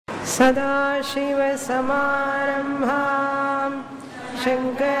सदाशिवसमारम्भां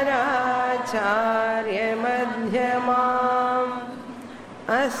शङ्कराचार्यमध्यमाम्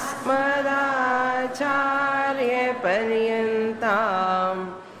अस्मदाचार्यपर्यन्तां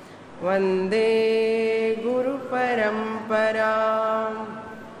वन्दे गुरुपरम्पराम्।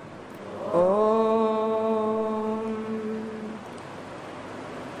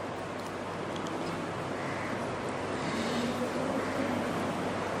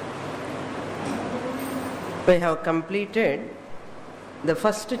 We have completed the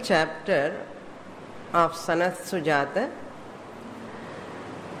first chapter of Sanath Sujata.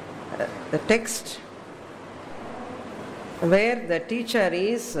 The text where the teacher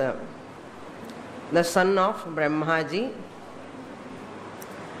is the son of Brahmaji,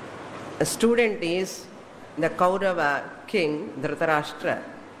 the student is the Kaurava king Dhritarashtra.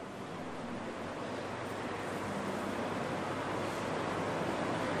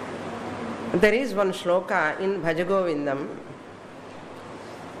 There is one shloka in Bhajagovindam.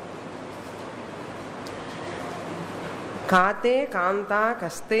 Kate kanta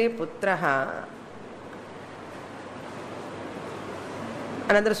kaste putraha.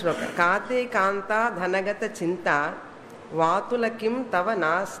 Another shloka. Kate kanta dhanagata chinta vatulakim tava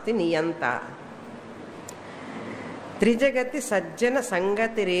nasti niyanta. Trijagati sajjana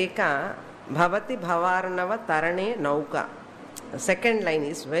sangati reka bhavati bhavarnava tarane nauka. The second line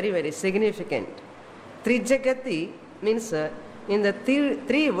is very, very significant. Trijagati means in the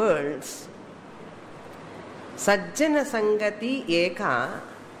three worlds, Sajjana Sangati Eka,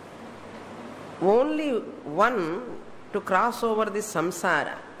 only one to cross over this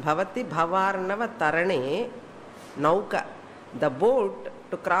samsara. Bhavati Bhavarnava Tarane Nauka. The boat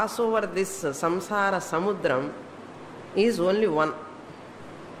to cross over this samsara samudram is only one.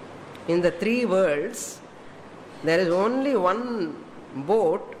 In the three worlds, there is only one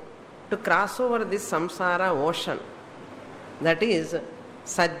boat to cross over this samsara ocean. That is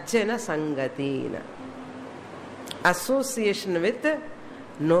Sajjana Sangatina. Association with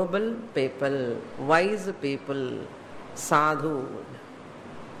noble people, wise people, sadhu.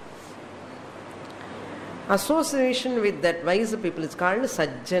 Association with that wise people is called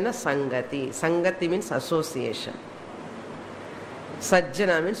Sajjana Sangati. Sangati means association.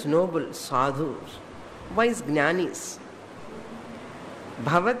 Sajjana means noble, sadhus. Wise jnanis.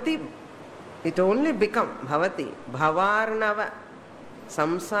 Bhavati, it only become Bhavati, Bhavarnava,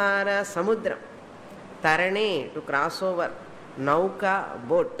 Samsara Samudram, Tarane, to cross over, Nauka,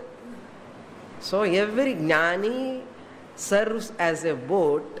 boat. So every jnani serves as a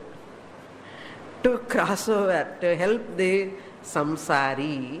boat to cross over, to help the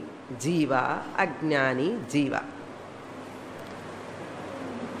samsari, jiva, ajnani, jiva.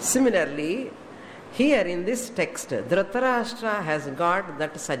 Similarly, here in this text, Dhritarashtra has got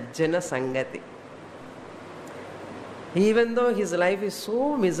that Sajjana Sangati. Even though his life is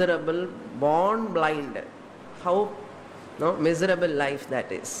so miserable, born blind, how miserable life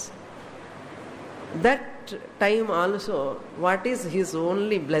that is. That time also, what is his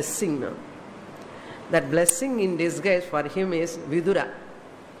only blessing? No? That blessing in disguise for him is Vidura.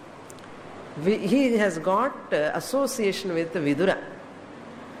 He has got association with Vidura.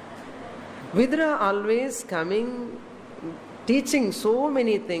 Vidura always coming, teaching so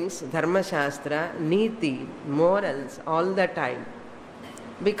many things, Dharma Shastra, Niti, morals, all the time.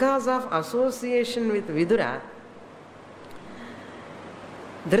 Because of association with Vidura,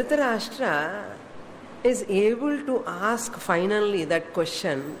 Dhritarashtra is able to ask finally that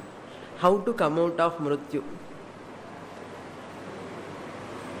question, how to come out of Mrityu.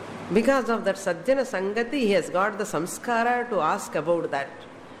 Because of that Sajjana Sangati, he has got the samskara to ask about that.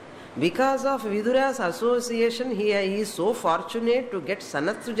 Because of Vidura's association, he is so fortunate to get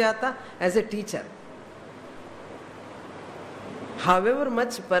Sanath Sujata as a teacher. However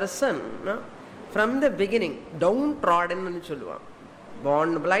much person, from the beginning, downtrodden,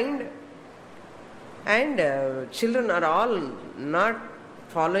 born blind, and children are all not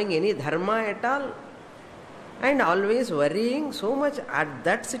following any dharma at all, and always worrying so much. At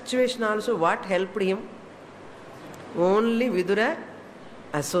that situation also, what helped him? Only Vidura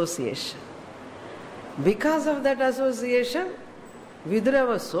association. Because of that association, Vidura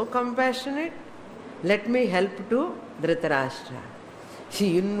was so compassionate, let me help to Dhritarashtra.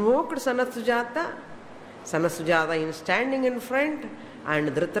 He invoked Sanath Sujata, Sanath Sujata in standing in front,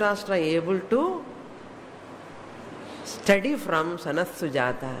 and Dhritarashtra able to study from Sanath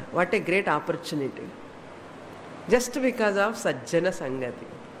Sujata. What a great opportunity. Just because of Sajjana Sangati.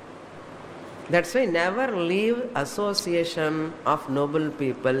 That's why never leave association of noble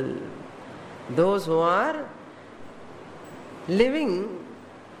people. Those who are living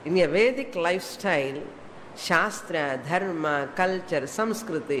in a Vedic lifestyle, Shastra, Dharma, culture,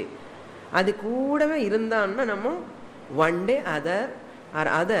 Samskriti, adi koodave irundanna nammo one day other,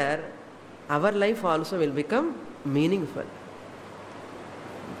 our life also will become meaningful.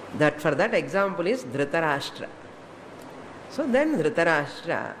 That for that example is Dhritarashtra. So then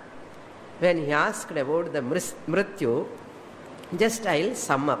Dhritarashtra, when he asked about the Mrityu, just I'll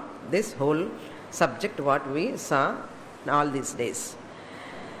sum up this whole subject what we saw all these days.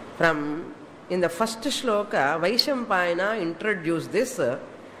 In the first shloka, Vaishampayana introduced this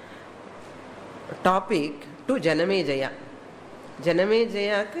topic to Janamejaya.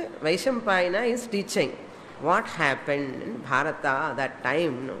 Janamejaya, Vaishampayana is teaching what happened in Bharata that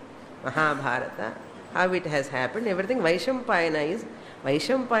time, Mahabharata, how it has happened, everything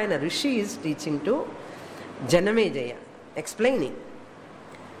Vaishampayana Rishi is teaching to Janamejaya, explaining.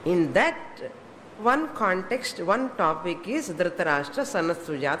 In that one context, one topic is Dhritarashtra Sanath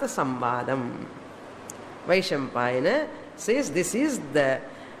Sujata Sambadam. Vaishampayana says this is the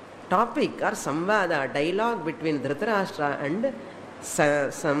topic or Samvada, dialogue between Dhritarashtra and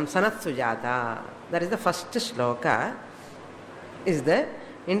Sanath Sujata. That is the first shloka, is the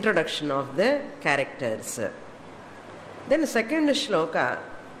introduction of the characters. Then second shloka,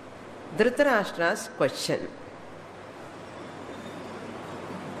 Dhritarashtra's question.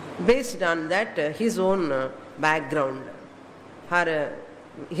 Based on that, his own background,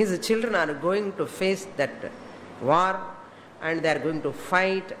 his children are going to face that war and they are going to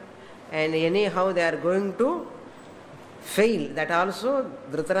fight, and anyhow they are going to fail. That also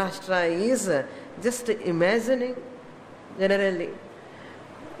Dhritarashtra is just imagining generally.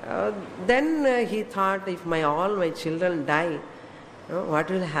 Then he thought, if all my children die, what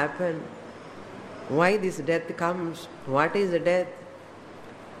will happen? Why this death comes? What is death?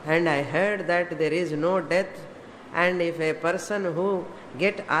 And I heard that there is no death, and if a person who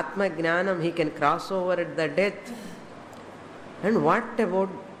get Atma Jnanam, he can cross over at the death. And what about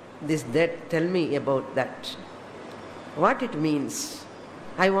this death? Tell me about that. What it means?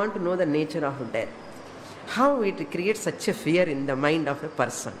 I want to know the nature of death. How it creates such a fear in the mind of a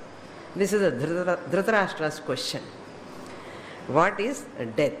person. This is a Dhritarashtra's question. What is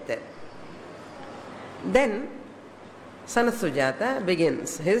death? Then Sanath Sujata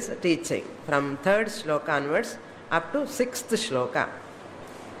begins his teaching from 3rd shloka onwards up to 6th shloka.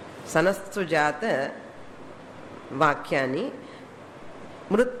 Sanath Sujata Vakyani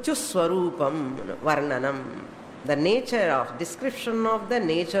Mrityu Swarupam Varnanam. The nature of, description of the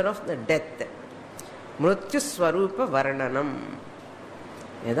nature of the death. Mrityu Swarupa Varnanam.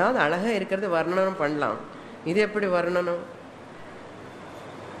 ஏதாவது அழகா இருக்கிறது வர்ணனம் பண்ணலாம். இது எப்படி வர்ணனம்?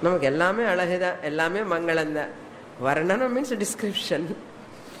 நமக்கு எல்லாமே அழகுதான், எல்லாமே மங்களம்தான். Varnana means description.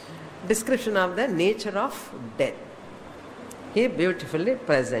 Description of the nature of death. He beautifully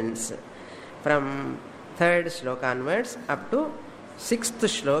presents from 3rd shloka onwards up to 6th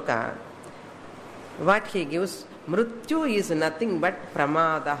shloka. What he gives, Mrityu is nothing but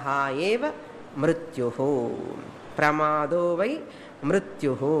Pramadaha eva Mrityuhu. Pramado vai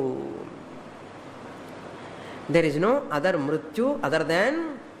Mrityuhu. There is no other Mrityu other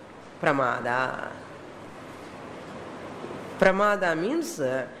than Pramada. Pramada means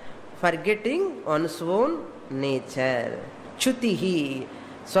forgetting one's own nature. Chutihi,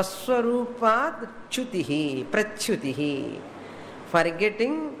 swaswarupat chutihi, prachyutihi.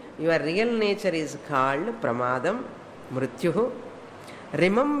 Forgetting your real nature is called pramadam, mrityuhu.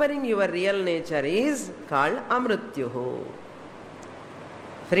 Remembering your real nature is called amrityuhu.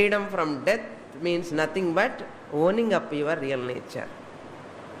 Freedom from death means nothing but owning up your real nature.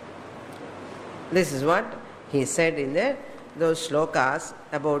 This is what he said in those shlokas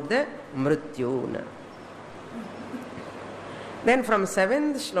about the mrityu. Then from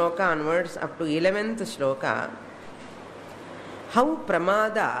 7th shloka onwards up to 11th shloka, how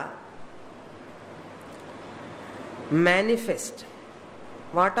pramada manifest.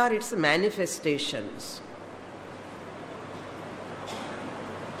 What are its manifestations?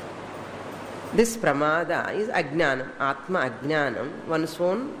 This pramada is ajnanam, atma ajnanam. One's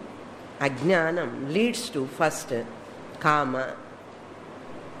own ajnanam leads to first kama,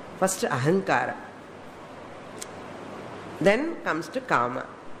 first ahankara. Then comes to kama,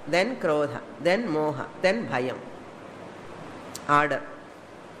 then krodha, then moha, then bhayam. Order.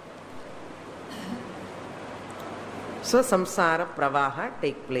 So samsara pravaha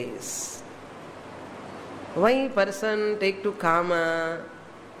take place. Why person take to kama?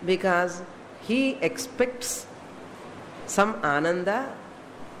 Because he expects some ananda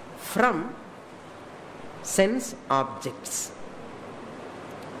from sense objects.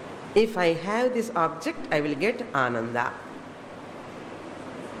 If I have this object, I will get ananda.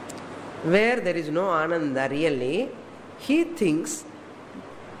 where there is no Ananda really, he thinks,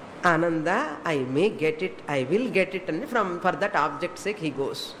 Ananda, I may get it, I will get it, and for that object's sake he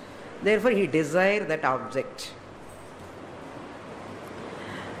goes. Therefore he desires that object.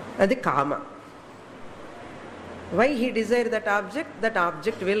 That is kama. Why he desires that object? That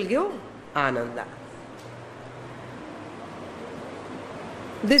object will give Ananda.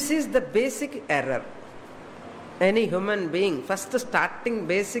 This is the basic error. Any human being, first starting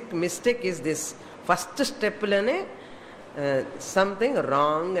basic mistake is this. First step lane something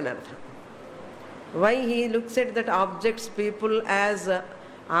wrong in artha. Why he looks at that objects, people as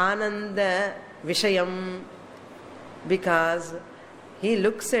Ananda Vishayam? Because he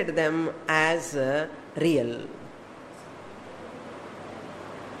looks at them as real.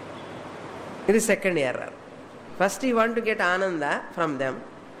 It is second error. First he want to get Ananda from them,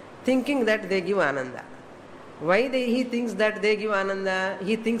 thinking that they give Ananda. Why he thinks that they give Ananda?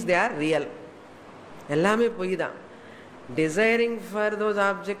 He thinks they are real. Ellame poida. Desiring for those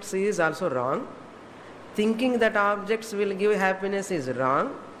objects is also wrong. Thinking that objects will give happiness is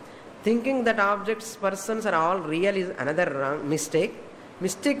wrong. Thinking that objects, persons are all real is another wrong mistake.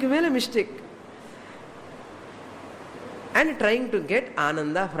 Mistake will mistake. And trying to get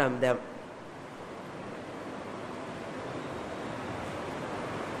Ananda from them.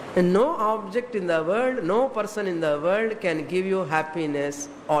 And no object in the world, no person in the world can give you happiness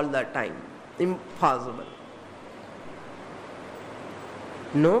all the time. Impossible.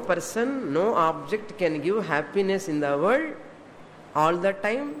 No person, no object can give happiness in the world all the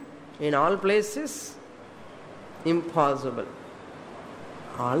time, in all places. Impossible.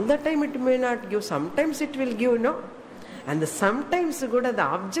 All the time it may not give. Sometimes it will give, no. And sometimes the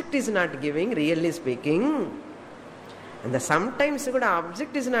object is not giving, really speaking. And sometimes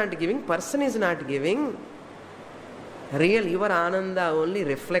object is not giving, person is not giving. Real, your Ananda only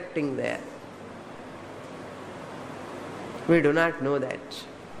reflecting there. We do not know that.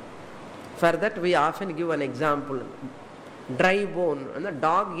 For that we often give an example. Dry bone, and the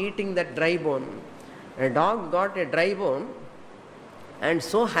dog eating that dry bone. A dog got a dry bone and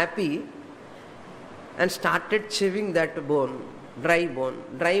so happy and started chewing that bone, dry bone.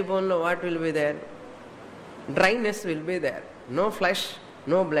 Dry bone, what will be there? Dryness will be there. No flesh,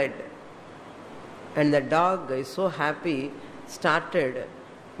 no blood. And the dog is so happy, started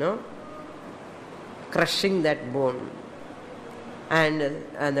crushing that bone.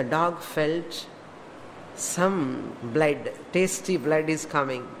 And the dog felt some blood, tasty blood is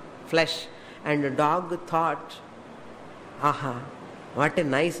coming, flesh. And the dog thought, aha, what a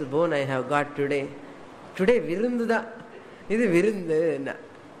nice bone I have got today. Today virundu da, idu virundu.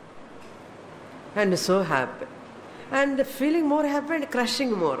 And so happy. And feeling more happy and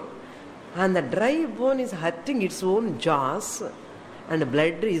crushing more. And the dry bone is hurting its own jaws and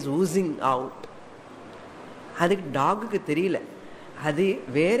blood is oozing out. That dog ku theriyala. Adi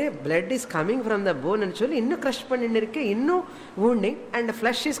where blood is coming from the bone and solli innu crush pannirke, innu wounding, and the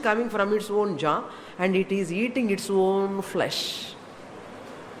flesh is coming from its own jaw and it is eating its own flesh.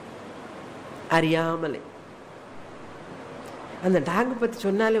 Ariyamale. And the dog பத்தி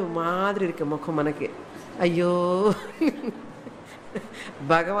சொன்னாலே மாதிரி இருக்க முகம் மனக்கு. ஐயோ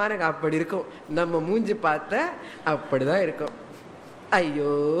பகவானுக்கு அப்படி இருக்கும், நம்ம மூஞ்சி பார்த்தா அப்படிதான் இருக்கும்.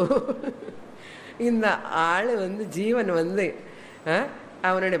 ஐயோ இந்த ஆளு ஜீவன்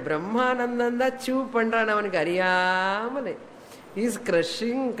அவனுடைய பிரம்மானந்தம் தான் சூ பண்றான், அவனுக்கு அறியாமலே இஸ்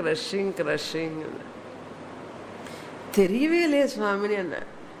கிரஷிங் கிரஷிங் கிரஷிங். தெரியவே இல்லையே சுவாமினி என்ன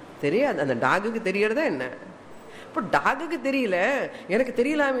தெரியாது, அந்த டாகுக்கு தெரியறதா என்ன? இப்போ டாகுக்கு தெரியல, எனக்கு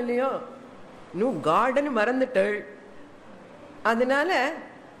தெரியலாம் இல்லையோ, நூ கார்டன் மறந்துட்டள். அதனால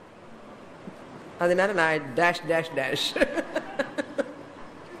நான் dash dash dash.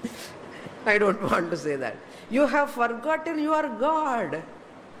 I don't want to say that. You have forgotten you are God.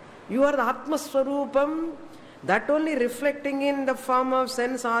 You are the Atma Swarupam, that only reflecting in the form of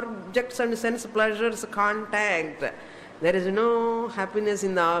sense objects and sense pleasures contact. There is no happiness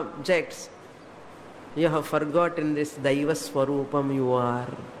in the objects. You have forgotten this Daiva Swarupam you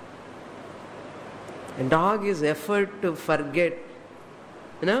are. A dog is effort to forget.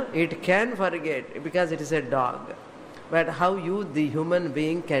 It can forget because it is a dog. But how you, the human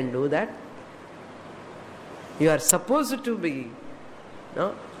being, can do that? You are supposed to be,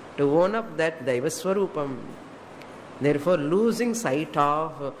 to own up that Daiva Swarupam. Therefore, losing sight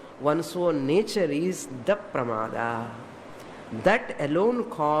of one's own nature is the pramada. That alone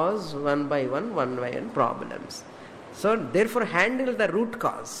cause one by one problems. So, therefore, handle the root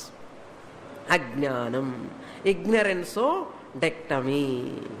cause. Ajnanam. Ignorance, dectomy.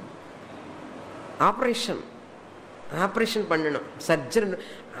 Operation. Operation பண்ணணும், surgery.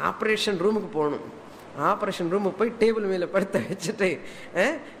 Operation ரூமுக்கு போகணும். Operation ரூமுக்கு போய் table மேலே படுத்த வச்சுட்டு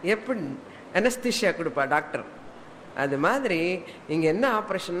எப்படி anaesthesia கொடுப்பா டாக்டர். அது மாதிரி இங்கே என்ன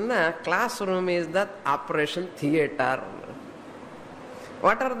ஆப்ரேஷன்னா, class room is the operation theatre.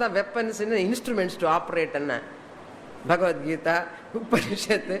 What are the weapons in instruments to operate? என்ன பகவத்கீதா,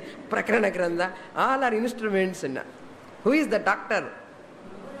 உபனிஷத்து, பிரகரண கிரந்தா, ஆல் ஆர் இன்ஸ்ட்ருமெண்ட்ஸ். என்ன ஹூ இஸ் த டாக்டர்?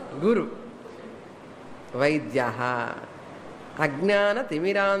 குரு. வைத்யः அஜ்ஞான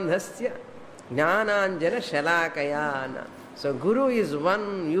திமிராந்தஸ்ய ஞானாஞ்சன ஷலாகயா. So Guru is one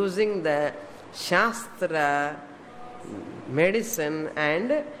using the Shastra medicine and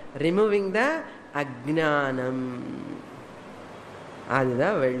removing the Ajnanam.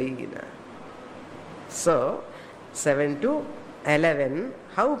 அதுதான் வெளியினா. So 7 to 11,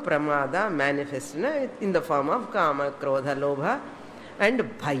 how Pramada manifests in the form of Kama, Krodha, Lobha and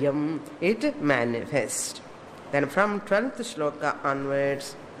Bhayam it manifests. Then from 12th shloka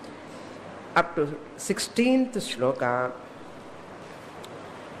onwards up to 16th shloka,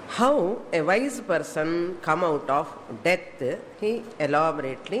 how a wise person come out of death he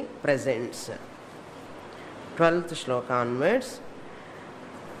elaborately presents. 12th shloka onwards.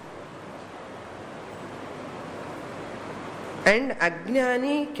 And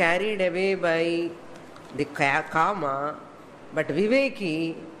Ajnani carried away by the Kama, but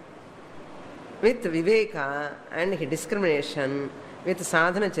Viveki with Viveka and his discrimination with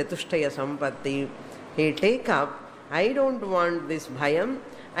sadhana chatushtaya sampatti, he take up, I don't want this bhayam,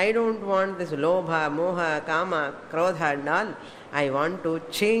 I don't want this lobha, moha, kama, krodha and all, I want to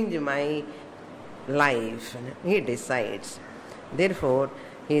change my life. He decides. Therefore,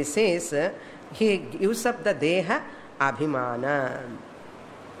 he says, he gives up the deha abhimana,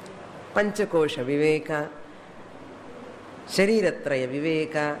 panchakosha viveka, shariratraya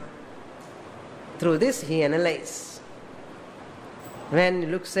viveka. Through this he analyzes. When he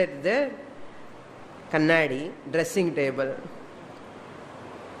looks at the kannadi, dressing table,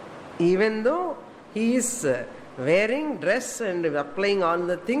 even though he is wearing dress and applying all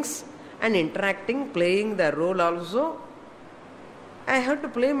the things and interacting, playing the role also, I have to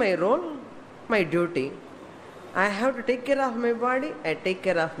play my role, my duty. I have to take care of my body, I take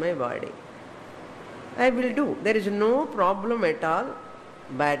care of my body. I will do. There is no problem at all,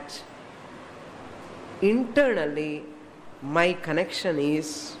 but internally my connection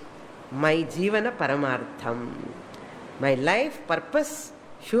is my jivana paramartham. My life purpose,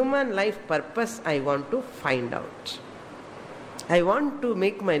 human life purpose, I want to find out. I want to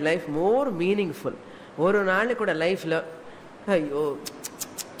make my life more meaningful. ஒரு நாள் கூட லைஃப்ல ஐயோ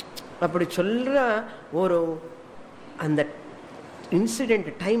அப்படி சொல்ற ஒரு அந்த incident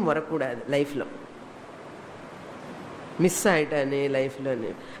time வரக்கூடாது. லைஃப்ல மிஸ் ஆயிட்டானே லைஃப்ல,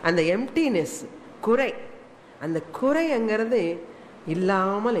 அந்த எம்டினஸ், குறை, அந்த குறைங்கிறது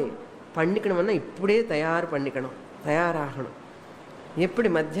இல்லாமலே பண்ணிக்கணும்னா இப்படியே தயாராகணும். எப்படி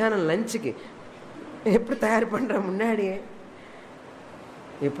மத்தியானம் லஞ்சுக்கு எப்படி தயார் பண்ணுற முன்னாடியே,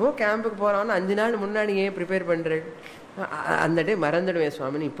 இப்போ கேம்புக்கு போகிறோன்னா 5 நாள் முன்னாடியே ப்ரிப்பேர் பண்ணுறேன். அந்த டே மறந்துடுவேன்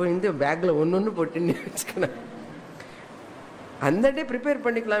சுவாமினி, இப்போ இந்த பேக்கில் ஒன்று போட்டுன்னு வச்சுக்கணும். அந்த டே ப்ரிப்பேர்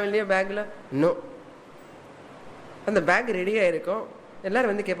பண்ணிக்கலாம் இல்லையா பேக்கில்? இன்னும் அந்த பேக் ரெடியாக இருக்கும்.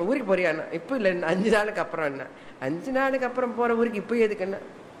 எல்லாரும் வந்து கேட்பேன், ஊருக்கு போறியாண்ணா? இப்போ இல்லை, 5 நாளுக்கு அப்புறம். என்ன 5 நாளுக்கு அப்புறம் போகிற ஊருக்கு இப்போ எதுக்குண்ணா?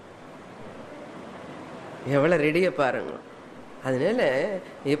 எவ்வளோ ரெடியாக பாருங்க. அதனால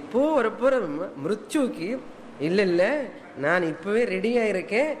எப்போ வரப்போகிற மிருத்யுக்கு இல்லை நான் இப்போவே ரெடியாக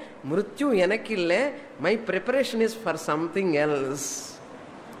இருக்கேன், மிருத்யு எனக்கு இல்லை, my preparation is for something else.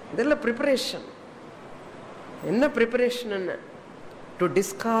 இதெல்லாம் ப்ரிப்பரேஷன். என்ன ப்ரிப்பரேஷன்? என்ன? To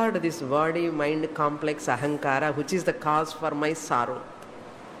discard this body mind complex ahankara which is the cause for my sorrow.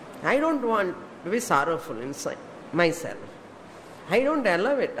 I don't want to be sorrowful inside myself. I don't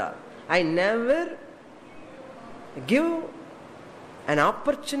allow it all. I never give an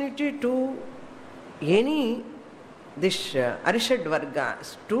opportunity to any this arishad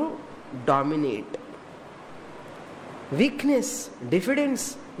vargas to dominate. Weakness, diffidence,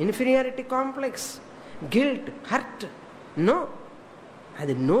 inferiority complex, guilt, hurt, no.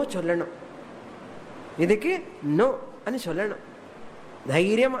 அது no சொல்லணும். இதுக்கு no అని சொல்லணும்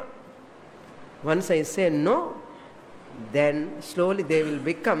தைரியமா. Once I say no, then slowly they will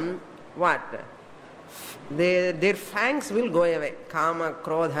become what? Their fangs will go away. Kama,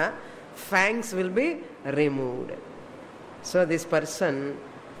 Krodha, fangs will be removed. So this person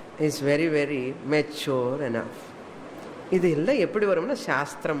is very, very mature enough. இது இல்லை எப்படி வரும்னா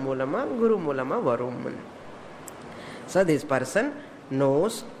சாஸ்திரம் மூலமா குரு மூலமா வரும். So this person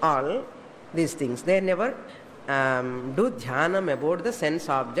knows all these things. They never do dhyanam about the sense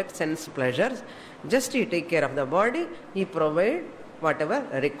objects, sense pleasures. Just he take care of the body, he provide whatever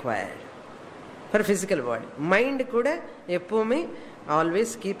required for physical body. Mind kuda eppume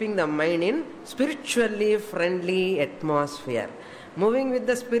always keeping the mind in spiritually friendly atmosphere, moving with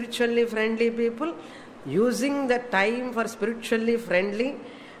the spiritually friendly people, using the time for spiritually friendly,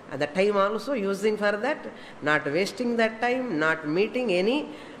 the time also using for that, not wasting that time, not meeting any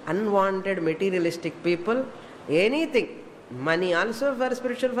unwanted materialistic people, anything. Money also for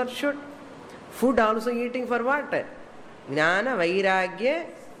spiritual pursuit, food also eating for what? Jnana vairagya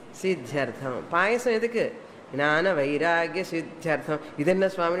siddhyartham. Payasam edukku? Jnana vairagya siddhyartham. Idenna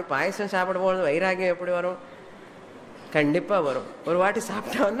Swamini payasam சாப்பிடும்போது வைராகியம் எப்படி வரும்? கண்டிப்பா வரும். ஒரு வாட்டி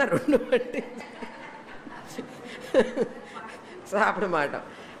சாப்பிட்டோம்னா ரெண்டு வாட்டி சாப்பிட மாட்டோம்.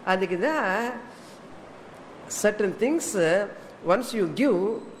 அதுக்கு தான் certain things once you give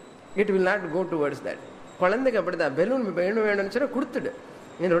it will not go towards that. குழந்தைக்கு அப்படிதான், பெலூன் வேணும் வேணும்னு சொன்னா கொடுத்துடு,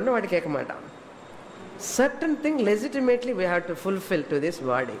 நீ ரெண்டு வாட்டி கேட்க மாட்டான். Certain thing legitimately we have to fulfill to this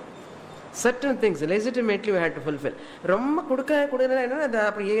body. Certain things legitimately we have to fulfill. ரொம்ப கொடுக்க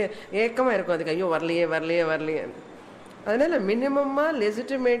அப்படி ஏக்கமா இருக்கும், அதுக்கு ஐயோ வரலையே வரலையே வரலையே. அதனால மினிமமா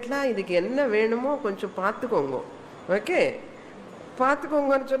லெஜிட்டிமேட்லாம் இதுக்கு என்ன வேணுமோ கொஞ்சம் பார்த்துக்கோங்க. ஓகே,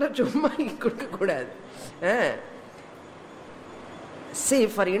 பார்த்துக்கோங்கன்னு சொன்னா சும்மா கொடுக்கக்கூடாது. See,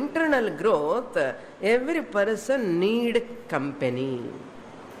 for internal growth every person need company.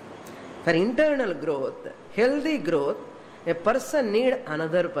 For internal growth, healthy growth, a person need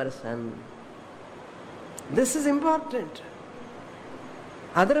another person. This is important.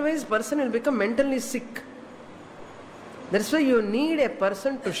 Otherwise person will become mentally sick. That's why you need a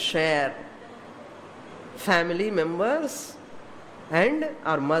person to share. Family members and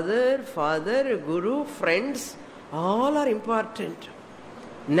our mother, father, guru, friends, all are important.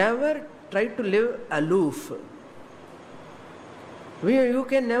 Never try to live aloof. You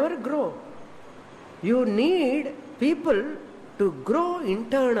can never grow. You need people to grow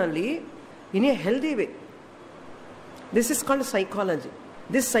internally in a healthy way. This is called psychology.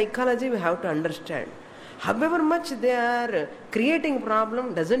 This psychology we have to understand. However much they are creating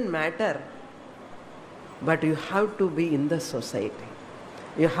problem doesn't matter, but you have to be in the society,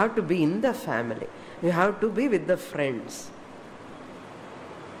 you have to be in the family, you have to be with the friends.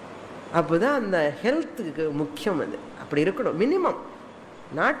 அப்போதான் அந்த ஹெல்த்துக்கு முக்கியம். அது அப்படி இருக்கணும், minimum,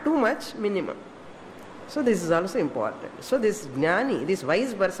 not too much, minimum. So this is also important. So this jnani, this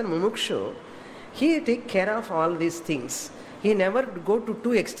wise person, mumukshu, he take care of all these things. He never go to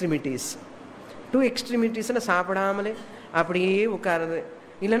two extremities. Two extremities na சாப்பிடாமலே அப்படியே உட்காருது,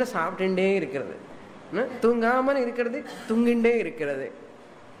 இல்லைன்னா சாப்பிட்டுட்டே இருக்கிறது, தூங்காமல் இருக்கிறது, தூங்கிண்டே இருக்கிறது,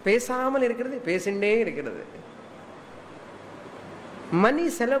 பேசாமல் இருக்கிறது, பேசிண்டே இருக்கிறது. மணி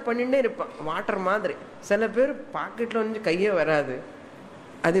செலவு பண்ணிட்டே இருப்பான், வாட்டர் மாதிரி. சில பேர் பாக்கெட்டில் வந்து கையே வராது,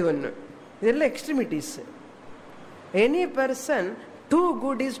 அது ஒன்று. இதெல்லாம் extremities. Any person too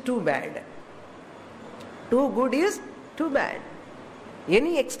good is too bad. Too good is too bad.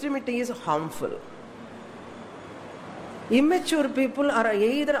 Any extremity is harmful. Immature people are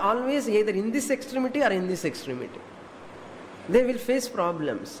always either in this extremity or in this extremity. They will face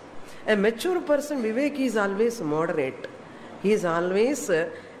problems. A mature person, Vivek, is always moderate. He is always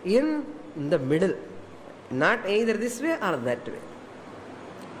in the middle, not either this way or that way.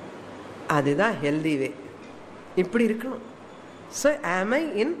 அதுதான் healthy way. இப்படி இருக்கணும். So am I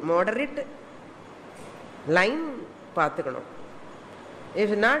in moderate line பார்த்துக்கணும். If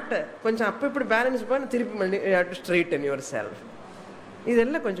not, கொஞ்சம் அப்போ இப்படி balance பண்ண திருப்பி பண்ணி you have to straighten yourself.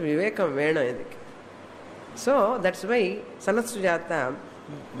 இதெல்லாம் கொஞ்சம் விவேகம் வேணும் இதுக்கு. So that's why Sanath Sujata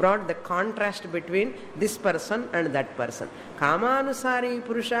brought the contrast between this person and that person. Kamanusari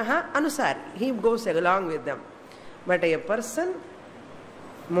Purushaha Anusari, he goes along with them. But a person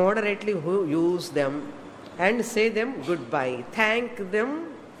moderately who use them and say them goodbye, thank them,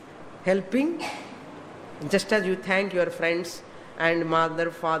 helping, just as you thank your friends and mother,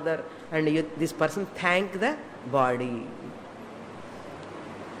 father, and you, this person thank the body.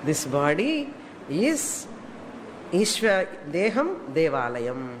 This body is Ishva Deham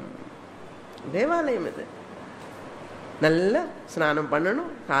Devalayam. Devalayam இது. நல்ல ஸ்நானம்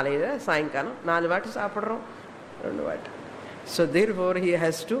பண்ணணும், காலையில் சாயங்காலம் 4 வாட்டி சாப்பிட்றோம், 2 வாட்டி. So therefore he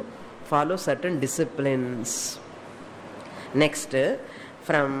has to follow certain disciplines. Next,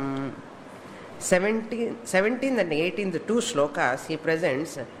 from 17th and 18th 2 shlokas, he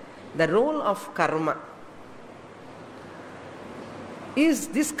presents the role of karma. Is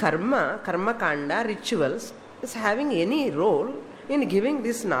this karma kanda, rituals, is having any role in giving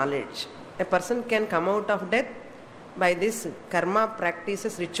this knowledge? A person can come out of death by this karma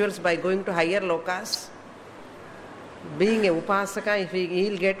practices, rituals, by going to higher lokas. Being a upasaka, if he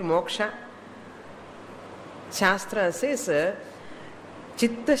will get moksha. Shastra says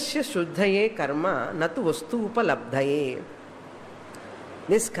Chittasya shuddhaye karma natu vastu upalabdhaye.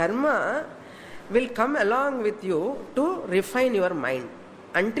 This karma will come along with you to refine your mind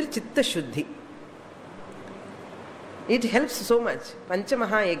until chitta shuddhi. It helps so much.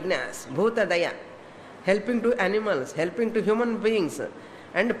 Panchamaha yajnas, bhuta daya, helping to animals, helping to human beings,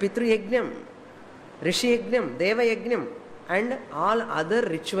 and pitru yajnam, rishi yajnam, deva yajnam, and all other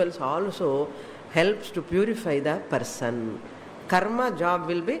rituals also helps to purify the person. Karma job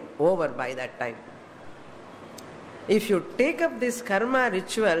will be over by that time. If you take up these karma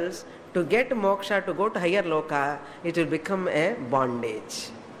rituals to get moksha, to go to higher loka, it will become a bondage.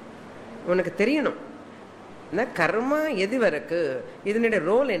 உனக்கு தெரியணும் கர்மா எது வரைக்கு, இதனுடைய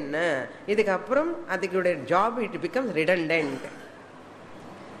role என்ன, இதுக்கப்புறம் அதுக்குடைய job, it becomes redundant.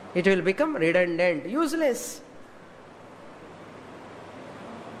 It will become redundant, useless.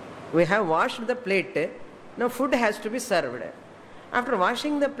 We have washed the plate, now food has to be served. After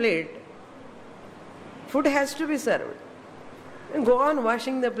washing the plate, food has to be served. Go on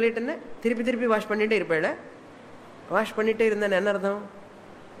washing the plate and திருப்பி திருப்பி wash பண்ணிட்டே இருப்பேல. Wash பண்ணிட்டே இருந்தா என்ன அர்த்தம்?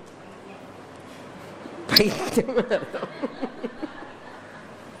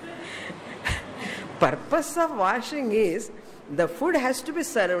 Purpose of washing is the food has to be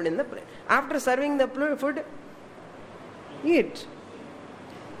served in the plate. After serving the food, eat.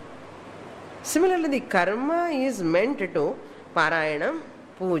 Similarly, the karma is meant to Parayanam,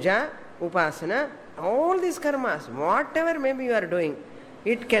 Puja, Upasana, all these karmas, whatever maybe you are doing,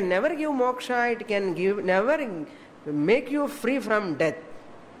 it can never give moksha, it can never make you free from death.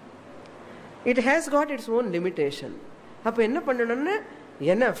 It has got its own limitation. அப்போ என்ன பண்ணணும்னா,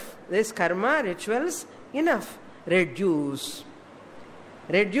 enough, this karma rituals, enough, reduce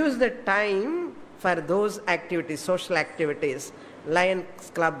the time for those activities, social activities, Lions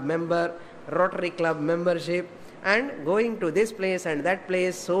Club member, Rotary Club membership, and going to this place and that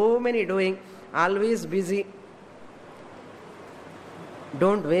place, so many doing, always busy.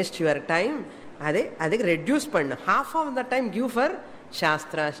 Don't waste your time. Adhik reduce panna. Half of the time give for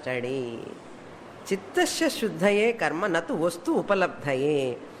Shastra study. Chittasya shuddhaye karma natu vastu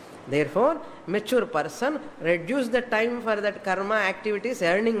upalabdhaye. Therefore, mature person reduce the time for that karma activities,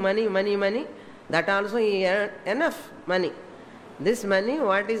 earning money. That also enough money. This money,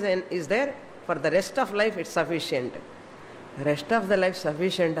 what is there for the rest of life, it's sufficient. Rest of the life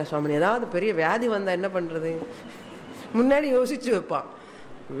sufficient. Swamini, ஏதாவது பெரிய வியாதி வந்தா என்ன பண்றது? முன்னாடி யோசிச்சு வைப்பான்.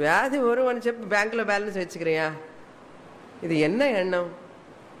 வியாதி வருவான்னு చెప్పి பேங்க்ல பேலன்ஸ் வச்சுக்கிறியா? இது என்ன எண்ணம்?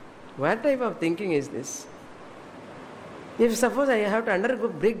 What type of thinking is this? If suppose I have to undergo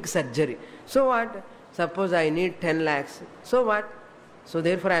big surgery, so what? Suppose I need 10 lakhs, so what? So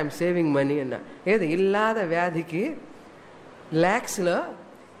therefore I am saving money. ஏது இல்லாத வியாதிக்கு lakhsல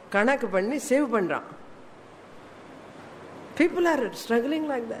கணக்கு பண்ணி சேவ் பண்றான். People are struggling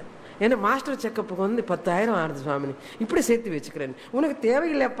like that. என்ன master செக்கப்புக்கு வந்து 10,000 ஆறுது சுவாமினி, இப்படி சேர்த்து வச்சுக்கிறேன். உனக்கு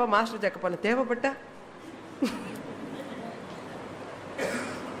தேவையில்லைப்பா மாஸ்டர் செக்கப் பண்ண, தேவைப்பட்டா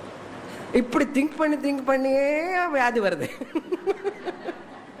இப்படி திங்க் பண்ணியே வியாதி வருது.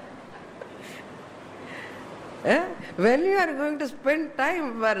 When you are going to spend time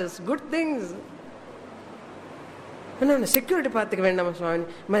for good things, security பார்த்துக்க வேண்டாமா சுவாமி,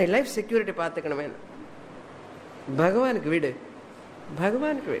 மை லைஃப் செக்யூரிட்டி பார்த்துக்கணுமே. பகவானுக்கு விடு.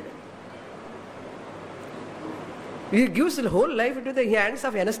 He gives the whole life into the hands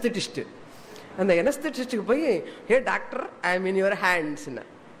of anesthetist. அந்த anesthetist போய், hey doctor, I am in your hands.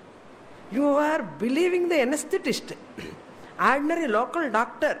 You are believing the anesthetist, ordinary local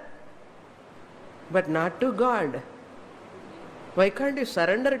doctor, but not to God. Why can't you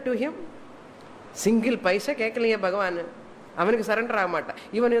surrender to him? Single பைசா கேட்கலையே பகவான், அவனுக்கு surrender ஆக மாட்டான்.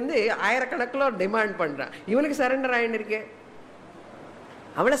 இவன் வந்து ஆயிரக்கணக்கில் டிமாண்ட் பண்றான், இவனுக்கு சரண்டர் ஆகிட்டு இருக்கேன்.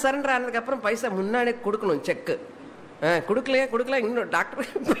 அவளை சரண்டர் ஆனதுக்கு அப்புறம் பைசா முன்னாடி கொடுக்கணும், செக்கு கொடுக்கல. இன்னும் doctor,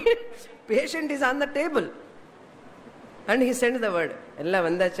 patient is on the table and he send the word, எல்லாம்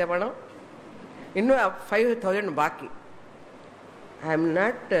வந்தாச்சா பணம், இன்னும் 5,000 பாக்கி. I am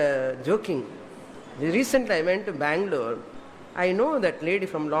not jogging. Recently I went to Bangalore. I know that lady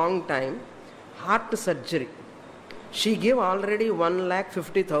from long time, heart surgery. She gave already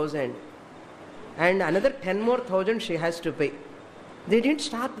 1,50,000 and another 10 more thousand she has to pay. They didn't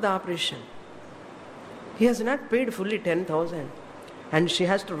start the operation. He has not paid fully 10,000 and she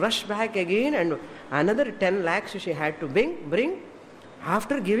has to rush back again, and another 10 lakhs she had to bring.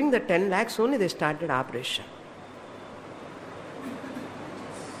 After giving the 10 lakhs only they started operation.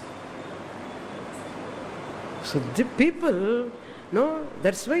 So the people, no,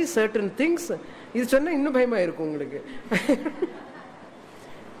 that's why certain things, இது சொன்னா இன்னும் பயமா இருக்கும் உங்களுக்கு.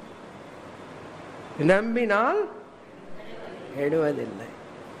 நம்பினால் எடுவதில்லை.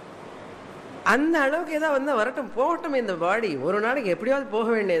 அந்த அளவுக்கு ஏதாவது வந்தால் வரட்டும், போகட்டும். இந்த பாடி ஒரு நாளைக்கு எப்படியாவது போக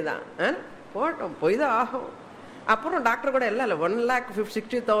வேண்டியதுதான். போகட்டும், போய் தான் ஆகும். அப்புறம் டாக்டர் கூட இல்லை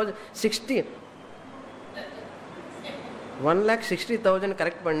 1,60,000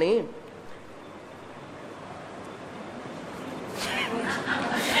 கரெக்ட் பண்ணி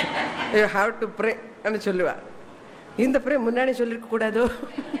you have to pray ன்னு சொல்லுவா. இந்த ப்ரே முன்னாடி சொல்லிருக்க கூடாதோ?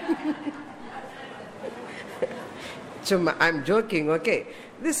 சும்மா I am joking, okay.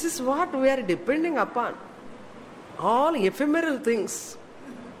 This is what we are depending upon. All ephemeral things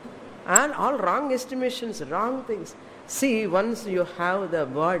and all wrong estimations, wrong things. See, once you have the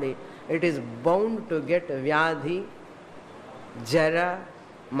body, it is bound to get vyadhi, jara,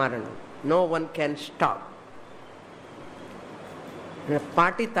 marana. No one can stop.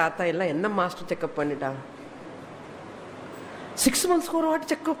 பாட்டி தாத்தா எல்லாம் என்ன master checkup பண்ணிட்டா? 6 months ஒரு வாட்டி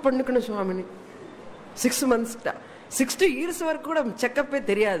checkup பண்ணிக்கணும் சுவாமினி. 6 months 60 years வரைக்கும் கூட செக்கப்பே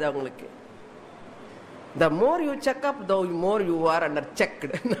தெரியாது அவங்களுக்கு. The more you check up, the more you are under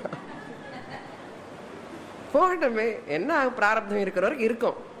checked. போகட்டுமே, என்ன ஆகும்? பிராரப்தம் இருக்கிற வரைக்கும்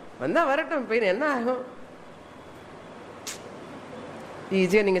இருக்கும், வந்தா வரட்டும், போய் என்ன ஆகும்?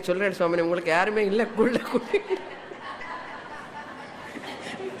 ஈஸியா நீங்க சொல்ற சுவாமி, உங்களுக்கு யாருமே இல்லை குள்ள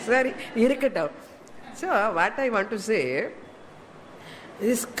சரி இருக்கட்டும். So what I want to say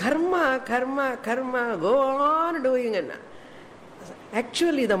is karma, go on doing it.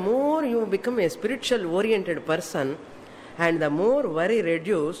 Actually, the more you become a spiritual oriented person and the more worry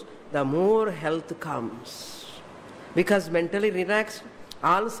reduce, the more health comes. Because mentally relaxed,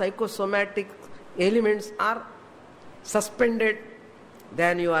 all psychosomatic elements are suspended,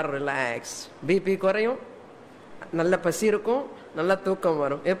 then you are relaxed. BP குறையும், நல்ல பசி இருக்கும், நல்ல தூக்கம்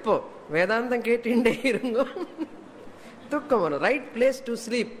வரும். எப்போ? வேதாந்தம் கேட்டுட்டே இருங்க, தூக்கம் வரும். Right place to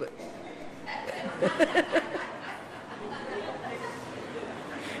sleep.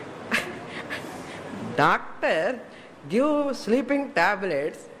 Doctor give sleeping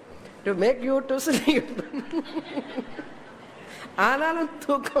tablets to make you to sleep. ஆனாலும்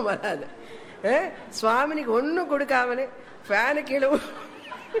தூக்கம் வராது. சுவாமினிக்கு ஒன்னும் கொடுக்காமலே ஃபேனு கீழே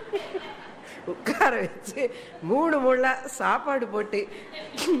உட்கார வச்சு 3 முள்ளா சாப்பாடு போட்டு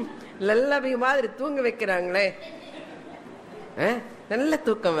லல்லபி மாதிரி தூங்க வைக்கிறாங்களே, நல்ல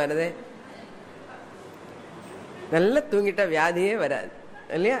தூக்கம் வருது. நல்லா தூங்கிட்டா வியாதியே வராது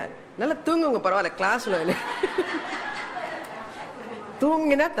இல்லையா? நல்லா தூங்குங்க, பரவாயில்ல, கிளாஸ்ல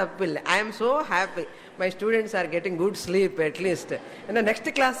தூங்கினா தப்பு இல்லை. I am so happy my students are getting good sleep at least. ஏன்னா நெக்ஸ்ட்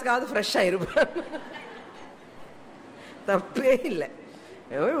கிளாஸ்க்காவது ஃப்ரெஷ்ஷாக இருப்பாங்க, தப்பே இல்லை.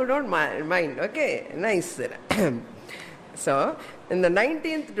 We don't mind, okay, nice. So in the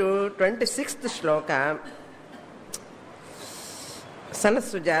 19th to 26th shloka, Sanath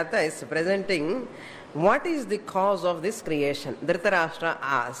Sujata is presenting what is the cause of this creation. Dhritarashtra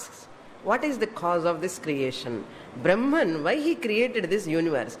asks, what is the cause of this creation? Brahman, why he created this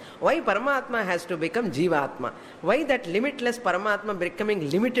universe? Why Paramatma has to become Jivatma? Why that limitless Paramatma becoming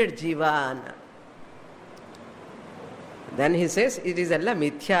limited Jivana? Then he says it is alla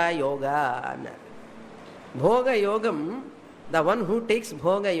mithya yoga. Bhoga yogam, the one who takes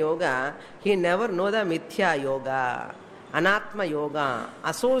bhoga yoga, he never know the mithya yoga. Anatma yoga,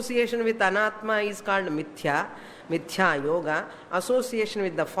 association with anatma is called mithya yoga. Association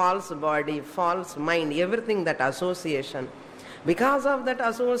with the false body, false mind, everything that association. Because of that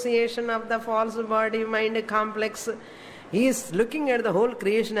association of the false body mind complex, he is looking at the whole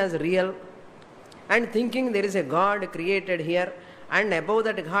creation as real and thinking there is a God created here, and above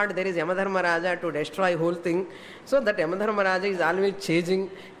that God there is Yamadharmaraja to destroy whole thing. So that Yamadharmaraja is always changing.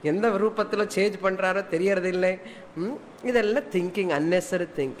 எந்த ரூபத்தில் change பண்றாரோ தெரியறதில்லை. இதெல்லாம் thinking, unnecessary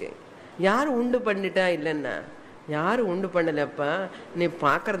thinking. யார் உண்டு பண்ணிட்டா? இல்லைன்னா யாரும் உண்டு பண்ணலப்பா, நீ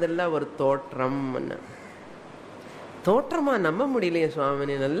பார்க்கறதெல்லாம் ஒரு தோற்றம். தோற்றமா நம்ப முடியலையே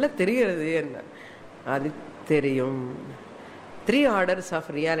சுவாமினி, நல்லா தெரிகிறது என்ன? அது தெரியும். 3 orders of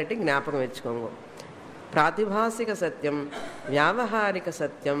reality ஞாபகம் வச்சுக்கோங்க. பிராதிபாசிக சத்தியம், வியாவகாரிக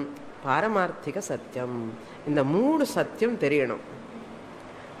சத்தியம், பாரமார்த்திக சத்தியம். இந்த 3 சத்தியம் தெரியணும்.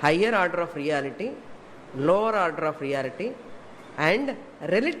 Higher order of reality, lower order of reality and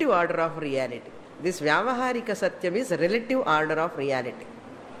relative order of reality. This Vyavaharika Satyam is relative order of reality.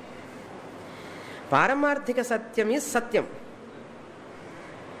 Paramarthika Satyam is Satyam.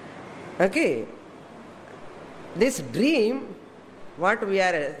 Okay. This dream, what we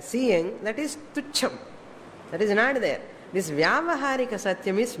are seeing, that is Tucham. That is not there. This Vyavaharika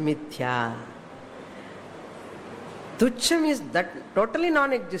Satyam is Mithya. Tucham is that totally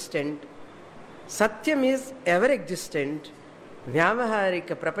non-existent. Satyam is ever existent.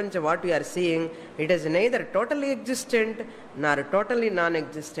 Vyavaharika Prapancha, what we are seeing, it is neither totally existent nor totally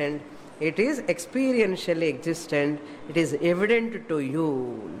non-existent. it is experientially existent, it is evident to you.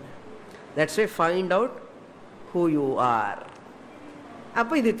 That's why find out who you are.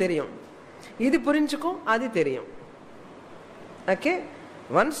 அப்போ இது தெரியும், இது புரிஞ்சுக்கும், அது தெரியும். Okay,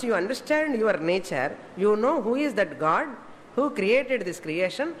 once you understand your nature, you know who is that God who created this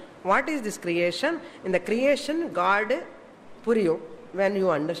creation, what is this creation. In the creation God puriyum when you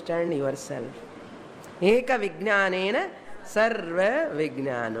understand yourself. Eka vijnanena sarva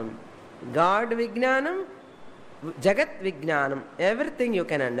vijnanam. God vijnanam, jagat vijnanam, everything you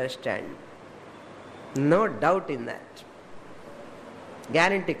can understand, no doubt in that.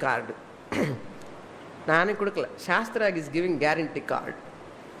 Guarantee card nanu kudukala, Shastra is giving guarantee card.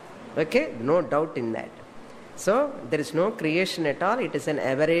 Okay, no doubt in that. So there is no creation at all, it is an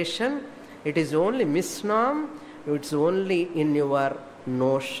aberration, it is only misnom, it's only in your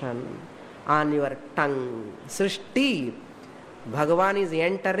notion, on your tongue. Srishti, Bhagavan is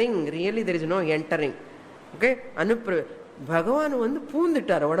entering, really there is no entering. Okay, Bhagavan வந்து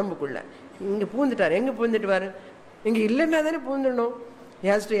பூந்துட்டார் உடம்புக்குள்ள, இங்க பூந்துட்டார். எங்க பூந்துட்டுவாரு? இங்க இல்லைன்னா தானே பூந்துடணும். He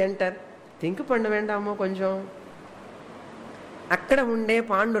has to enter. Think பண்ண வேண்டாமோ కొంచెం? అక్కడ ఉండే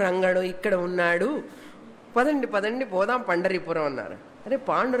పాండురంగడు ఇక్కడ ఉన్నాడు, పదండి పదండి పోదాం పండరీపురం అన్నారు. అరే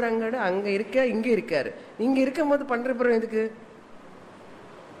పాండురంగడు அங்க இருக்க இங்க இருக்காரு, இங்க இருக்கும்போது పండరీపురం எதுக்கு?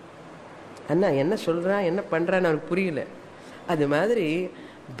 அண்ணா என்ன சொல்றா என்ன பண்றான்னு அவருக்கு புரியல. அது மாதிரி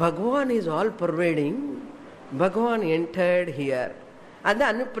பகவான் இஸ் ஆல் பர்வேடிங், பகவான் என்டர்ட் ஹியர். அது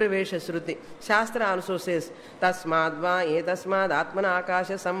அனுப்பிரவேச ஸ்ருதி. சாஸ்திர ஆல்சோ சேஸ் தஸ்மாத் வா ஏதஸ்மாத் ஆத்மன ஆகாஷ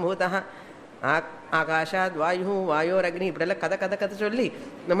சம்பூதः ஆகாஷாத் வாயு வாயோரக்னி, இப்படியெல்லாம் கதை கதை கதை சொல்லி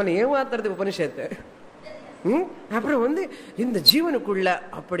நம்மளை ஏமாத்துறது உபனிஷத்து. அப்புறம் வந்து இந்த ஜீவனுக்குள்ள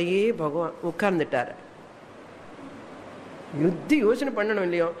அப்படியே பகவான் உட்கார்ந்துட்டார். யுத்தி யோசனை பண்ணணும்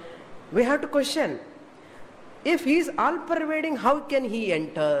இல்லையோ? We have to question, if he is all pervading, how can he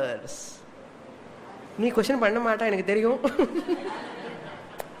enters? நீ கொஸ்டின் பண்ண மாட்டா எனக்கு தெரியும்.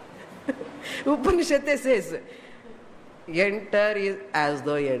 Upanishad says enter is as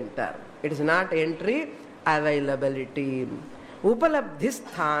though enter, it is not entry, availability.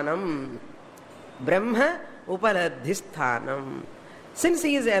 Upalabdhisthanam Brahma, upalabdhisthanam. Since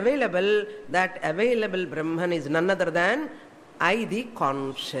he is available, that available Brahman is none other than I, the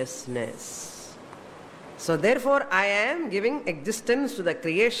consciousness. So therefore I am giving existence to the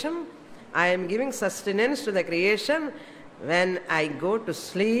creation, I am giving sustenance to the creation. When I go to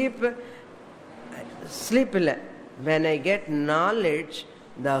sleep, when I get knowledge,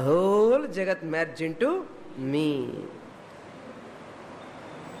 the whole jagat merge into me.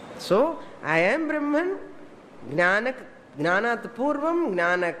 So I am Brahman, gnanat purvam,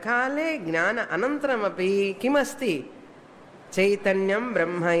 gnana kale, gnana anantaram api kim asti? Chaitanyam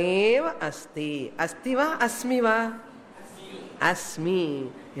brahma eva asti. Asti va asmi va? Asmi.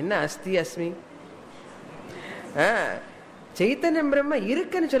 Enna asti asmi? சைத்தன்யம் பிரம்ம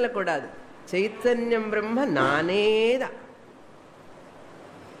இருக்குன்னு சொல்லக்கூடாது. சைத்தன்யம் பிரம்ம நானேதான்,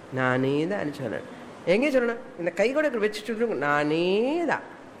 நானேதான் சொல்லணும். எங்கே சொல்லணும்? இந்த கை கூட வச்சுட்டு நானேதான்.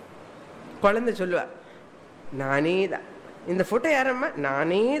 குழந்தை சொல்லுவா நானேதான். இந்த போட்டோ யாரம்மா?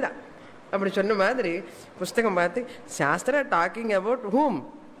 நானேதான். அப்படி சொன்ன மாதிரி புஸ்தகம் பார்த்து சாஸ்திரா டாக்கிங் அபவுட் ஹூம்?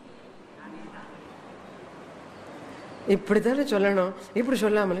 இப்படித்தானே சொல்லணும். இப்படி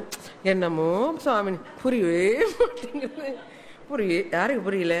சொல்லாமலே என்னமோ சுவாமினி புரியவே மாட்டேங்குது. யாருக்கு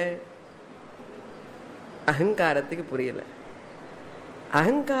புரியல? அகங்காரத்துக்கு புரியல.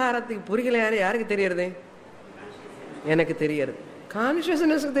 அகங்காரத்துக்கு புரியல. யாருக்கு தெரியறது? எனக்கு தெரியறது.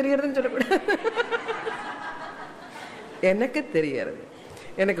 கான்சியஸ்னஸ்க்கு தெரியறதுன்னு சொல்லக்கூடாது. எனக்கு தெரியறது,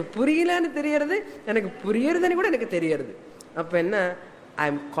 எனக்கு புரியலன்னு தெரியறது, எனக்கு புரியறதுன்னு கூட எனக்கு தெரியறது. அப்ப என்ன? I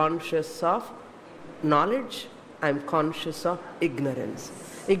am conscious of knowledge, I am conscious of ignorance.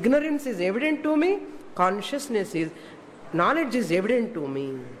 Ignorance is evident to me, consciousness is, knowledge is evident to me.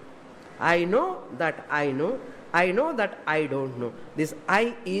 I know that I know, I know that I don't know. This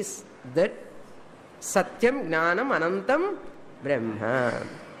I is that Satyam Jnanam Anantam Brahma.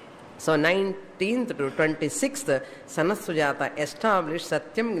 So 19th to 26th Sanath Sujata established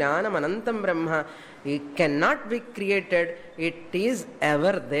Satyam Jnanam Anantam Brahma. It cannot be created, it is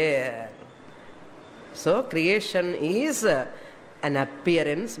ever there. So creation is an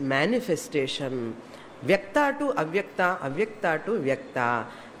appearance, manifestation. Vyakta to avyakta, avyakta to vyakta.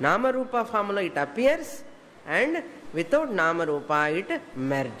 Nama Rupa formula, it appears, and without Nama Rupa it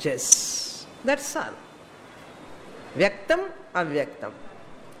merges. That's all. Vyaktam, avyaktam.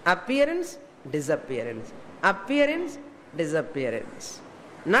 Appearance, disappearance. Appearance, disappearance.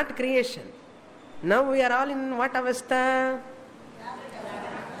 Not creation. Now we are all in what avastha?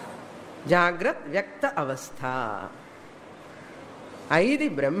 Jagrat Vyakta Avastha. I, the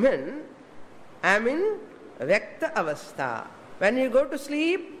Brahman, I am in Vyakta Avastha. When you go to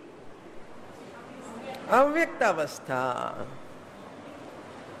sleep, Avyakta Avastha.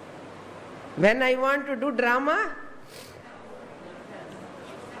 When I want to do drama,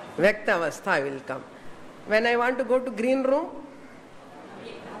 Vyakta Avastha will come. When I want to go to green room,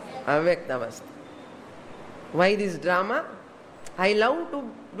 Avyakta Avastha. Why this drama? I love to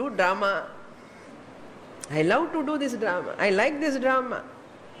do drama. I love to do this drama. I like this drama.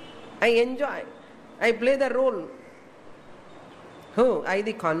 I enjoy. I play the role. I,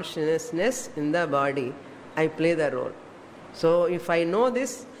 the consciousness in the body, I play the role. So if I know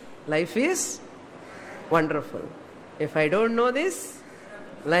this, life is wonderful. If I don't know this,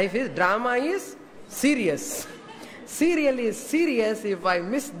 drama is serious. Serial is serious. If I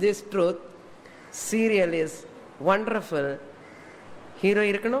miss this truth, serial is wonderful. Hero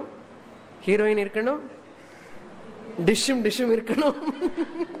irkanum, heroine irkanum, dishum irkanum.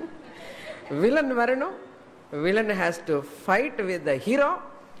 Villain varanum. Villain has to fight with the hero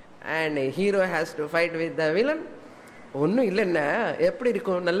and hero has to fight with the villain. ஒன்றும் இல்லைன்னா எப்படி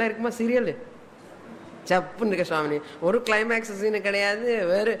இருக்கும்? நல்லா இருக்குமா serial? சப்புன்னு இருக்க சுவாமினி. ஒரு climax Seenu கிடையாது,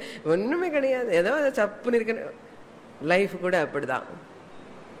 வேறு ஒன்றுமே கிடையாது, ஏதோ சப்புன்னு இருக்க. லைஃப் கூட அப்படிதான்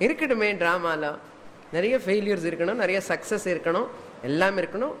இருக்கட்டுமே. ட்ராமாவில் நிறைய ஃபெயிலியர்ஸ் இருக்கணும், நிறைய சக்ஸஸ் இருக்கணும், எல்லாம்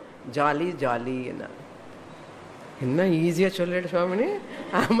இருக்கணும். ஜாலி ஜாலி என்ன ஈஸியாக சொல்லிடு சுவாமினி.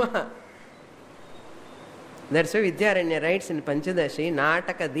 ஆமாம். That's why Vidyaranya writes in Panchadashi,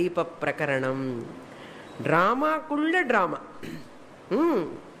 Nataka Deepa Prakaranam. Drama kulla drama.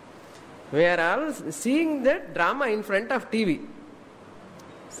 We are all seeing that drama in front of TV.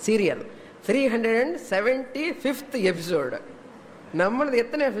 Serial. 375th episode. நம்மளது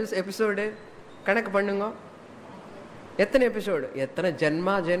எத்தனை எபிசோடு கணக்கு பண்ணுங்க. எத்தனை எபிசோடு? எத்தனை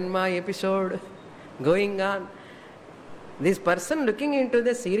ஜென்மா episode going on. This person looking into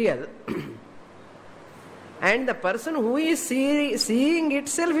the serial and the person who is seeing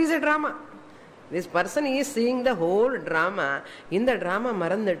itself is a drama. This person is seeing the whole drama. In the drama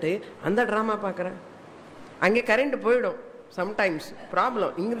மறந்துட்டு அந்த drama பார்க்குறேன். அங்கே current போயிடும் sometimes problem.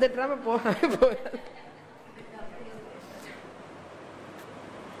 இந்த drama போகாது.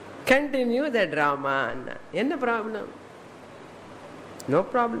 Continue the drama. என்ன problem? No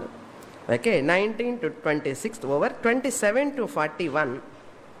problem. Okay, 19 to 26 over. 27 to 41.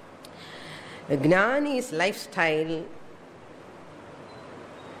 Gnani's lifestyle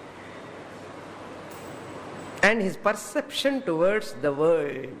and his perception towards the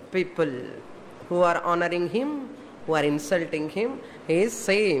world, people who are honoring him, who are insulting him, is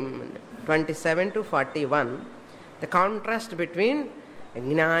same. 27 to 41. The contrast between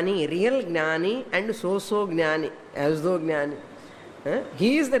Gnani, real Gnani, and so Gnani, as though Gnani. He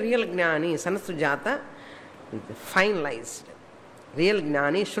is the real Gnani, Sanath Sujata, finalized. Real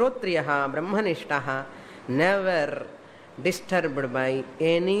Gnani, Shrotriyaha, Brahmanishtaha, never disturbed by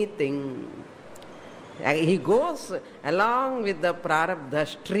anything. He goes along with the Prarabdha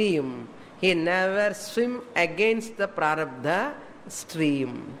stream. He never swims against the Prarabdha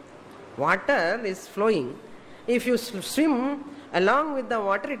stream. Water is flowing. If you swim along with the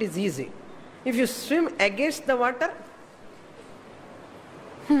water, it is easy. If you swim against the water,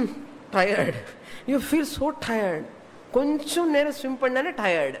 tired. You feel so tired. கொஞ்சம் நேரம் swim பண்ணாலே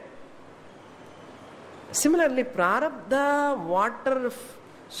tired. Similarly, Prarabdha water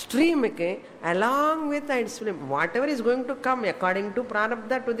stream along with it swim. Whatever is going to come according to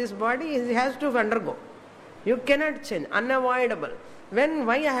Prarabdha to this body, it has to undergo. You cannot change. Unavoidable.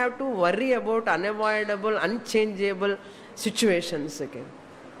 Why I have to worry about unavoidable, unchangeable situations?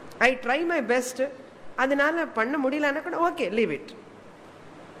 I try my best. அதனால பண்ண முடியலன்னா கூட okay, leave it.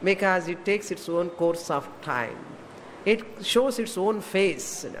 Because it takes its own course of time. It shows its own face.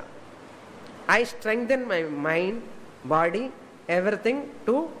 I strengthen my mind, body, everything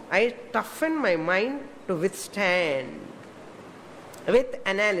I toughen my mind to withstand with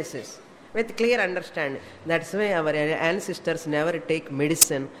analysis, with clear understanding. That's why our ancestors never take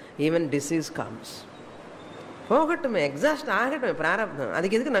medicine, even disease comes. போகட்டுமே, exhaust ஆகட்டுமே பிராரப்தம்.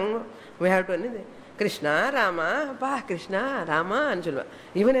 அதுக்கு எதுக்கு நாங்கள் we have to Krishna Rama அப்பா கிருஷ்ணா ராமான்னு சொல்லுவேன்.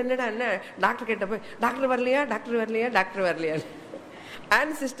 இவன் என்னடா என்ன டாக்டர் கேட்ட போய் டாக்டர் வரலையா.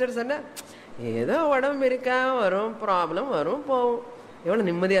 அண்ட் சிஸ்டர்ஸ் என்ன ஏதோ உடம்பு இருக்கா, வரும் ப்ராப்ளம் வரும் போகும். எவ்வளோ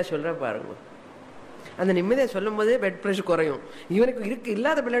நிம்மதியாக சொல்கிற பாருங்க. அந்த நிம்மதியாக சொல்லும் போதே பிளட் ப்ரெஷர் குறையும். இவனுக்கு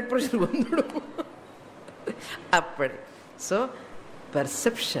இல்லாத பிளட் ப்ரெஷர் வந்துடும். அப்படி. So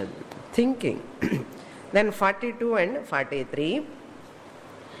perception, thinking. Then 42 and 43.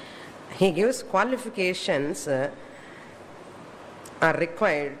 He gives qualifications are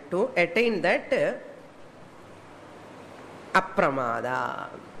required to attain that apramada.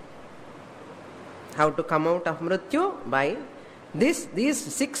 How to come out of mrityu? By these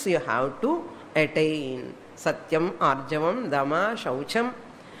 6 you have to attain. Satyam, Arjavam, Dama, Shaucham,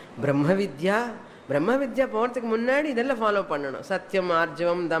 Brahma Vidya. Brahma Vidya போறதுக்கு முன்னாடி இதெல்லாம் follow பண்ணணும். Satyam,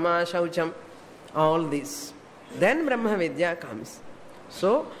 Arjavam, Dama, Shaucham, all this. Then Brahma Vidya comes.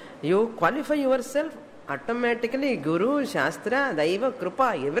 So you qualify yourself, automatically Guru, Shastra, Daiva, Krupa,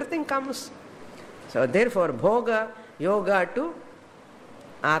 everything comes. So therefore Bhoga, Yoga to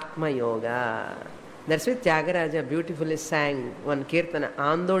Atma Yoga. That's why Tyagaraja beautifully sang one Kirtana,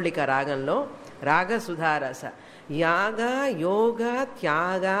 Andolika Raganlo, Raga Sudharasa. Yaga, Yoga,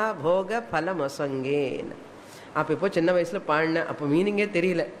 Tyaga, Bhoga, Phalamasangen. அப்போ இப்போ சின்ன வயசுல பாடின அப்போ மீனிங்கே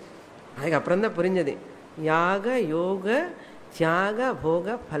தெரியல. அதுக்கு அப்புறம் தான் புரிஞ்சது. யாக யோக தியாக போக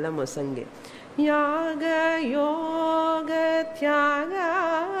பலமசங்கே. யாக யோக தியாக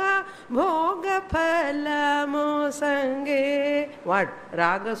போக பலமசங்கே. What?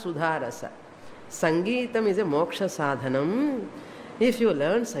 Raga Sudharasa. Sangeetam is a moksha sadhanam. If you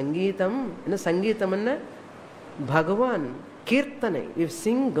learn Sangeetam, Sangeetam is Bhagavan, Kirtana. You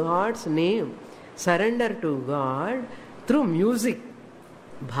sing God's name, surrender to God through music.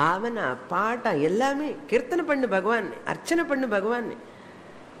 Bhavana, Pata, Yellame, Kirtana Pandu Bhagavan, Archana Pandu Bhagavan.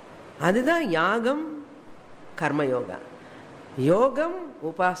 Adida Yagam, Karma Yoga. Yogam,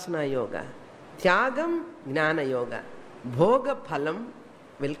 Upasana Yoga. Tyagam, Gnana Yoga. Bhoga Phalam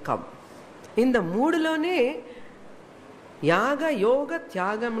will come. In the moodlone, Yaga, Yoga,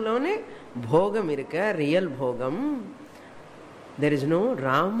 Tyagam lone, Bhogam irukka, real Bhogam. There is no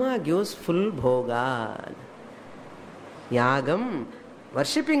Rama gives full Bhoga. Yagam,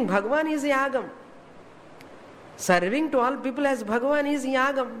 worshipping Bhagavan is Yagam. Serving to all people as Bhagavan is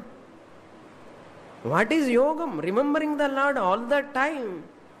Yagam. What is Yogam? Remembering the Lord all the time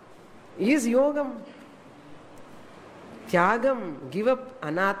is Yogam. Tyagam, give up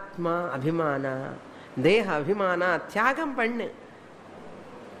Anatma, Abhimana, Deha, Abhimana, Tyagam Panne.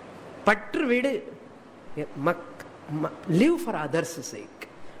 Patru Vidu. Live for others' sake.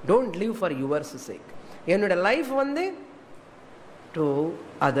 Don't live for yours sake. Your life one day to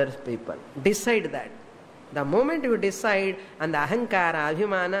other people. Decide that. The moment you decide, and the ahankara,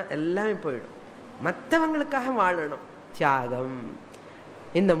 abhimana, ellame poidum. Mattavangalukkaga vaalanum. Tyagam.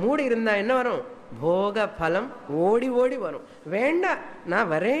 In the mood irundha enna varum? Bhoga phalam odi odi varum. Venda na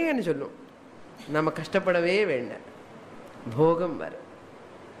vare nu sollum. Nama kashtapadave venda. Bhogam varum.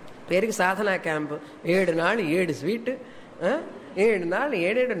 பேருக்கு Sadhana camp 7 நாள் 7 sweet 7 நாள்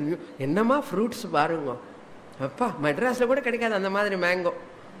 7 என்னமா fruits பாருங்க. அப்பா மெட்ராஸில் கூட கிடைக்காது அந்த மாதிரி mango.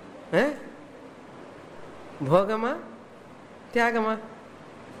 போகமா தியாகமா?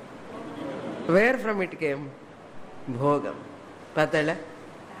 Where from it came? போகம். பார்த்தல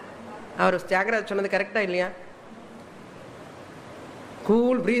அவர் தியாகராஜ் சொன்னது கரெக்டா இல்லையா?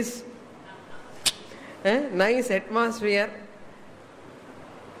 Cool breeze, nice atmosphere.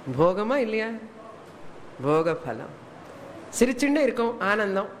 போகமா இல்லையா? போக பலம். சிரிச்சுண்டே இருக்கும்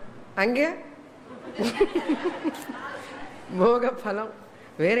ஆனந்தம். அங்கே போக பலம்.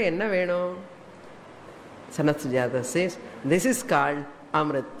 வேற என்ன வேணும்? Sanath Sujata says, this is called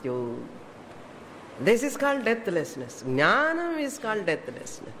amrityu. This is called deathlessness. Jnanam is called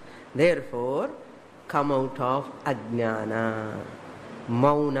deathlessness. Therefore, come out of ajnana.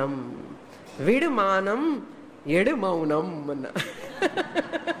 Maunam. Vidumanam, edu maunam.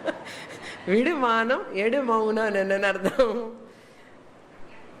 Vidumanam, edu maunam.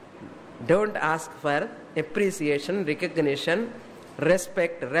 Don't ask for appreciation, recognition,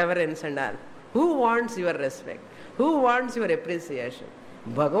 respect, reverence and all. Who wants your respect? Who wants your appreciation?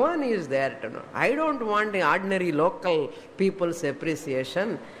 Bhagavan is there to know. I don't want the ordinary local people's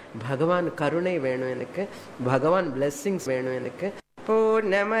appreciation. Bhagavan karunai venu enakku. Bhagavan blessings venu enakku.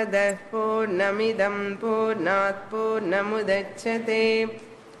 Purnamada purnamidam purnat purnamudachyate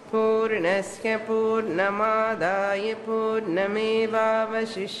purnasya purnamadaya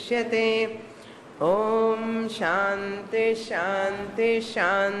purnamevavashishyate. Om Shanti Shanti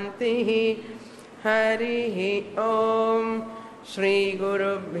Shanti Harihi Om Shri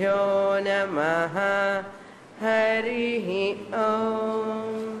Gurubhyo Namaha Harihi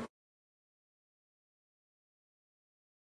Om.